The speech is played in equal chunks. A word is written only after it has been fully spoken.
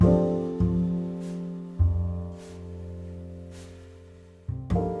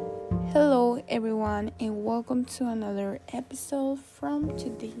everyone, and welcome to another episode from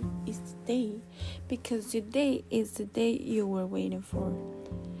Today is the Day, because today is the day you were waiting for.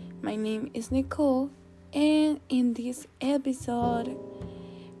 My name is Nicole, and in this episode,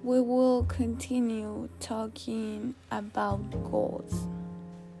 we will continue talking about goals.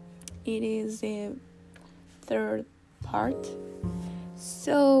 It is the third part,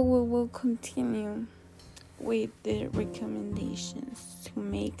 so we will continue with the recommendations to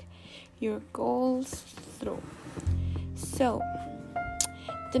make your goals through. So,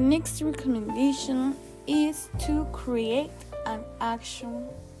 the next recommendation is to create an action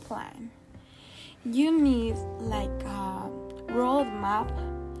plan. You need like a roadmap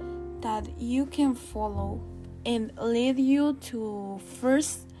that you can follow and lead you to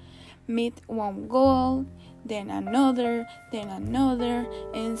first meet one goal, then another,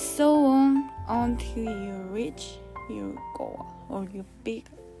 and so on until you reach your goal or your big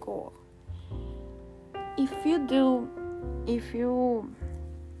goal. If you do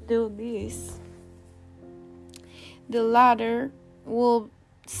this, the latter will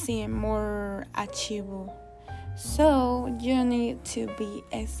seem more achievable. So you need to be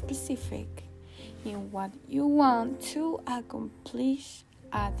specific in what you want to accomplish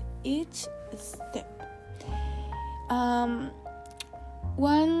at each step.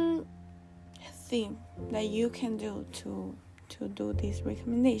 One thing that you can do to do this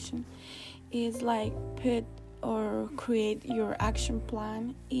recommendation is like put or create your action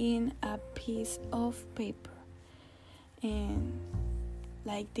plan in a piece of paper, and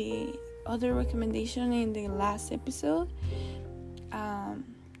like the other recommendation in the last episode,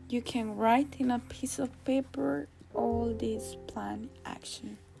 you can write in a piece of paper all this plan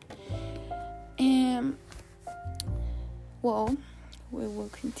action. And well, we will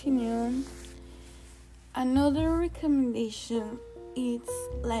continue. Another recommendation is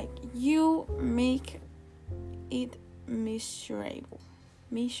like you make it measurable.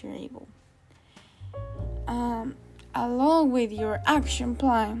 Along with your action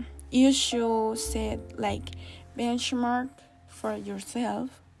plan, you should set like benchmark for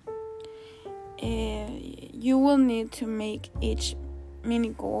yourself. You will need to make each mini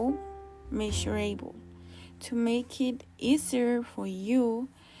goal measurable to make it easier for you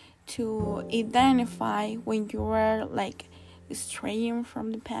to identify when you are like straying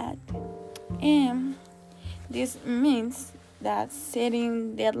from the path. And this means that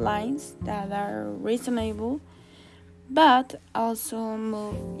setting deadlines that are reasonable but also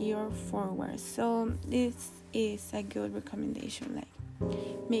move you forward. So this is a good recommendation,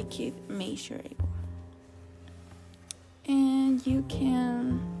 like make it measurable. And you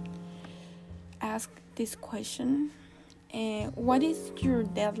can ask this question: what is your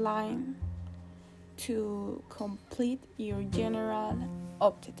deadline to complete your general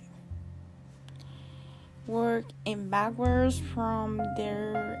objective? Work in backwards from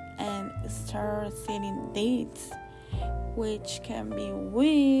there and start setting dates, which can be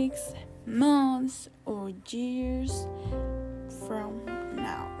weeks, months, or years from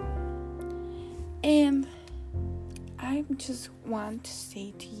now. And I just want to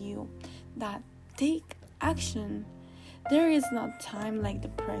say to you that take action. There is no time like the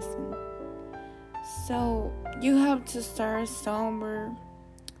present. So you have to start somewhere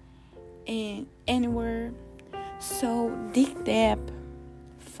and anywhere. So dig deep,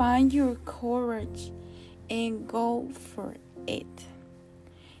 find your courage, and go for it.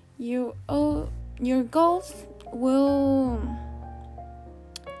 Your goals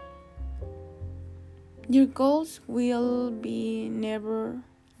will be never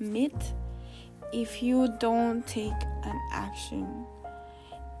met if you don't take an action.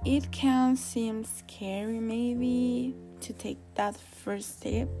 It can seem scary maybe to take that first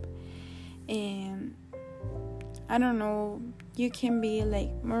step, and I don't know, you can be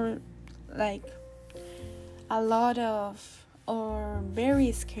like more like a lot of or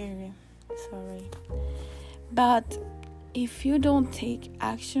very scary, but if you don't take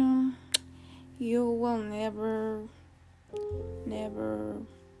action, you will never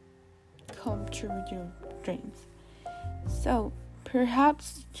come true your dreams. So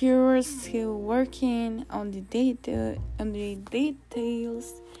perhaps you're still working on the details,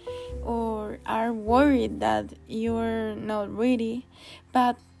 or are worried that you're not ready,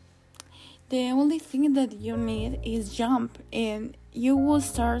 but the only thing that you need is jump, and you will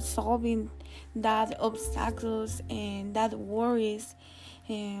start solving that obstacles and that worries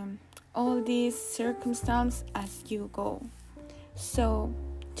and all these circumstances as you go. So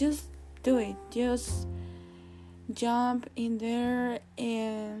just do it. Just jump in there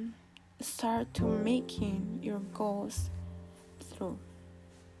and start to making your goals through.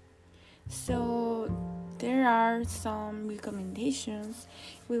 So there are some recommendations.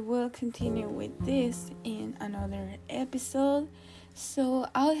 We will continue with this in another episode. So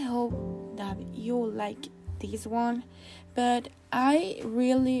I hope that you like this one. But I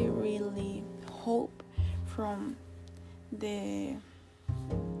really, really hope from the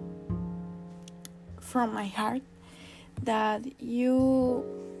from my heart that you're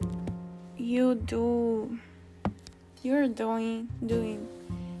doing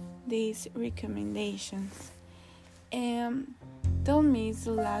these recommendations. And don't miss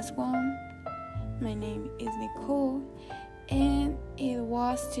the last one. My name is Nicole, and it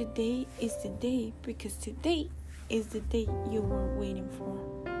was Today is the Day, because today is the day you were waiting for.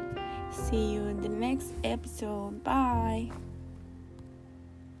 See you in the next episode. Bye.